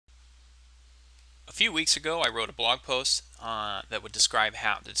A few weeks ago, I wrote a blog post that described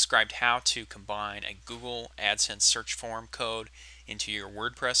how to combine a Google AdSense search form code into your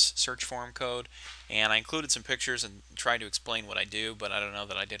WordPress search form code, and I included some pictures and tried to explain what I do, but I don't know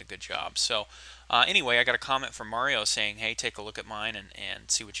that I did a good job. So anyway, I got a comment from Mario saying, hey, take a look at mine and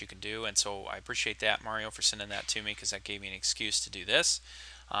see what you can do, and so I appreciate that, Mario, for sending that to me, because that gave me an excuse to do this.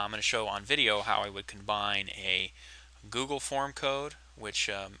 I'm going to show on video how I would combine a Google form code, which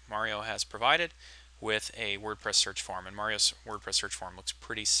Mario has provided, with a WordPress search form. And Mario's WordPress search form looks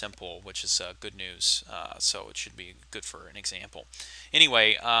pretty simple, which is good news. So it should be good for an example.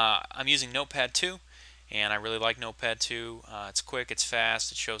 Anyway, I'm using Notepad 2, and I really like Notepad 2. It's quick, it's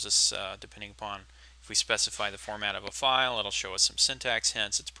fast. It shows us, depending upon if we specify the format of a file, it'll show us some syntax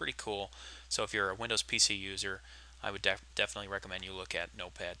hints. It's pretty cool. So if you're a Windows PC user, I would definitely recommend you look at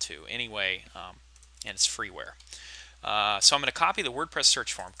Notepad 2. Anyway, and it's freeware. So I'm going to copy the WordPress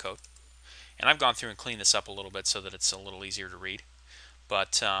search form code, and I've gone through and cleaned this up a little bit so that it's a little easier to read.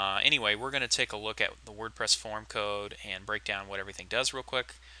 But anyway, we're going to take a look at the WordPress form code and break down what everything does real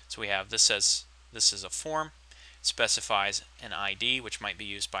quick. So we have, this says this is a form. It specifies an ID, which might be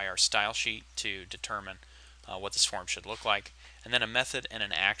used by our style sheet to determine what this form should look like, and then a method and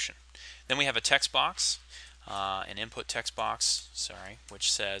an action. Then we have a text box, an input text box,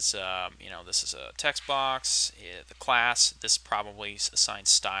 which says, this is a text box. The class, this probably assigns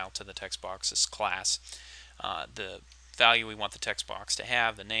style to the text box, this class. The value we want the text box to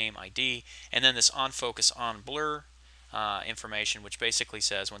have, the name, ID, and then this on focus, on blur information, which basically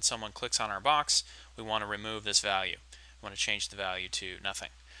says when someone clicks on our box, we want to remove this value. We want to change the value to nothing.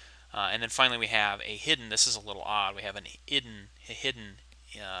 And then finally we have a hidden, this is a little odd, we have a hidden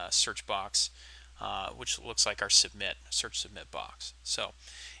search box, which looks like our search submit box. So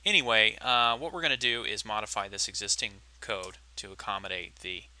anyway, what we're going to do is modify this existing code to accommodate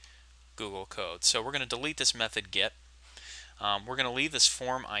the Google code. So we're going to delete this method get. We're going to leave this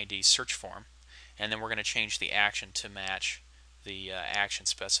form ID search form, and then we're going to change the action to match the action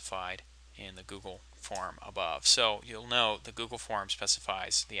specified in the Google form above. So you'll note the Google form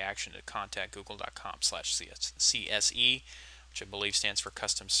specifies the action to contact google.com/CSE, which I believe stands for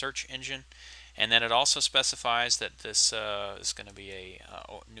Custom Search Engine. And then it also specifies that this is going to be a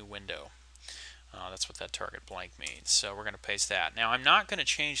new window. That's what that target blank means. So we're going to paste that. Now I'm not going to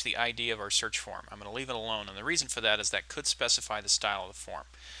change the ID of our search form. I'm going to leave it alone. And the reason for that is that could specify the style of the form.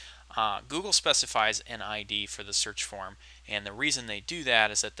 Google specifies an ID for the search form, and the reason they do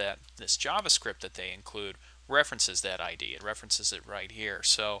that is that this JavaScript that they include references that ID. It references it right here.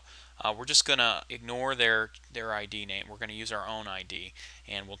 So we're just going to ignore their ID name. We're going to use our own ID,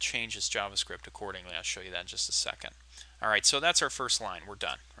 and we'll change this JavaScript accordingly. I'll show you that in just a second. Alright, so that's our first line. We're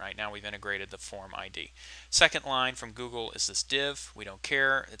done. Right now we've integrated the form ID. Second line from Google is this div. We don't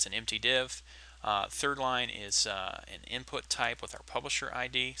care. It's an empty div. Third line is an input type with our publisher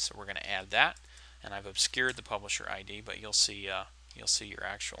ID, so we're going to add that. And I've obscured the publisher ID, but you'll see your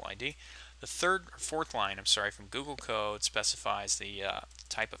actual ID. The fourth line, from Google Code specifies the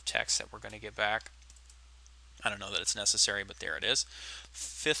type of text that we're going to get back. I don't know that it's necessary, but there it is.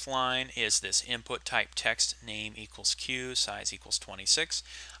 Fifth line is this input type text name equals Q, size equals 26.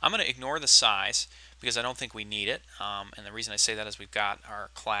 I'm going to ignore the size because I don't think we need it. And the reason I say that is we've got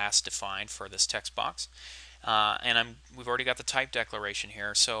our class defined for this text box. And we've already got the type declaration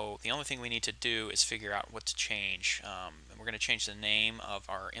here, so the only thing we need to do is figure out what to change. And we're going to change the name of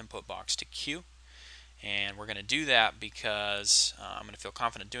our input box to Q. And we're going to do that because I'm going to feel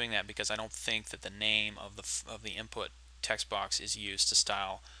confident doing that because I don't think that the name of the input text box is used to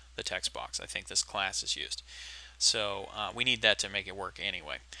style the text box. I think this class is used. So we need that to make it work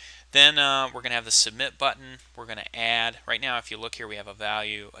anyway. Then we're going to have the submit button. We're going to add, right now if you look here, we have a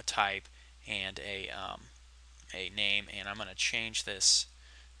value, a type, and a name, and I'm going to change this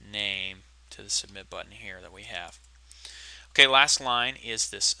name to the submit button here that we have. Okay, last line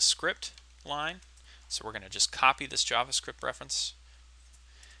is this script line. So we're going to just copy this JavaScript reference,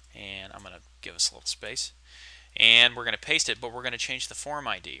 and I'm going to give us a little space, and we're going to paste it, but we're going to change the form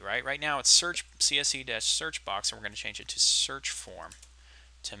ID. Right now it's search CSE-search box, and we're going to change it to search form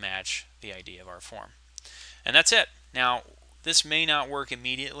to match the ID of our form. And that's it. Now this may not work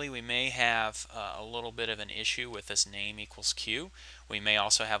immediately. We may have a little bit of an issue with this name equals Q. We may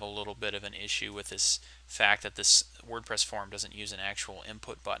also have a little bit of an issue with this fact that this WordPress form doesn't use an actual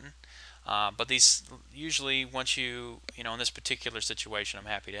input button. But these usually, once in this particular situation, I'm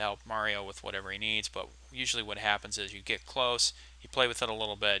happy to help Mario with whatever he needs, but usually what happens is you get close, you play with it a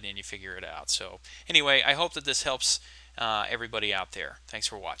little bit, and you figure it out. So anyway, I hope that this helps everybody out there. Thanks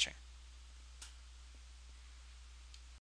for watching.